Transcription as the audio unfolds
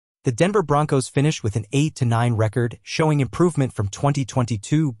The Denver Broncos finished with an 8-9 record, showing improvement from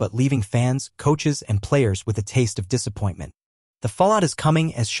 2022 but leaving fans, coaches, and players with a taste of disappointment. The fallout is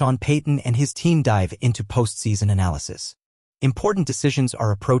coming as Sean Payton and his team dive into postseason analysis. Important decisions are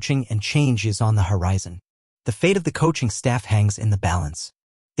approaching and change is on the horizon. The fate of the coaching staff hangs in the balance.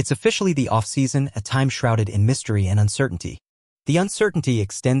 It's officially the offseason, a time shrouded in mystery and uncertainty. The uncertainty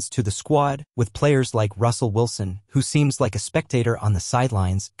extends to the squad, with players like Russell Wilson, who seems like a spectator on the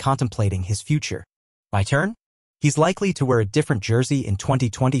sidelines contemplating his future. By turn, he's likely to wear a different jersey in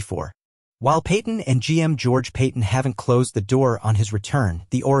 2024. While Payton and GM George Payton haven't closed the door on his return,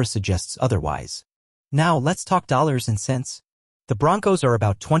 the aura suggests otherwise. Now let's talk dollars and cents. The Broncos are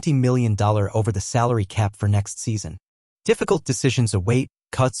about $20 million over the salary cap for next season. Difficult decisions await: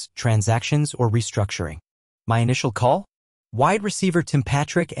 cuts, transactions, or restructuring. My initial call? Wide receiver Tim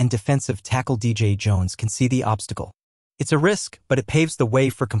Patrick and defensive tackle DJ Jones can see the obstacle. It's a risk, but it paves the way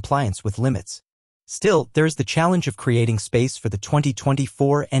for compliance with limits. Still, there is the challenge of creating space for the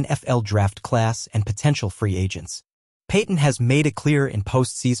 2024 NFL draft class and potential free agents. Payton has made it clear in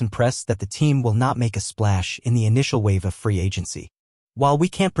post-season press that the team will not make a splash in the initial wave of free agency. While we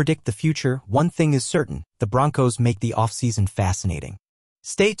can't predict the future, one thing is certain: the Broncos make the offseason fascinating.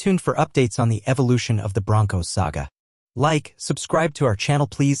 Stay tuned for updates on the evolution of the Broncos saga. Like, subscribe to our channel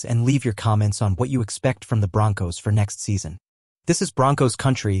please, and leave your comments on what you expect from the Broncos for next season. This is Broncos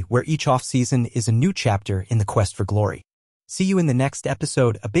Country, where each offseason is a new chapter in the quest for glory. See you in the next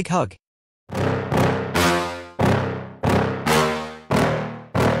episode. A big hug.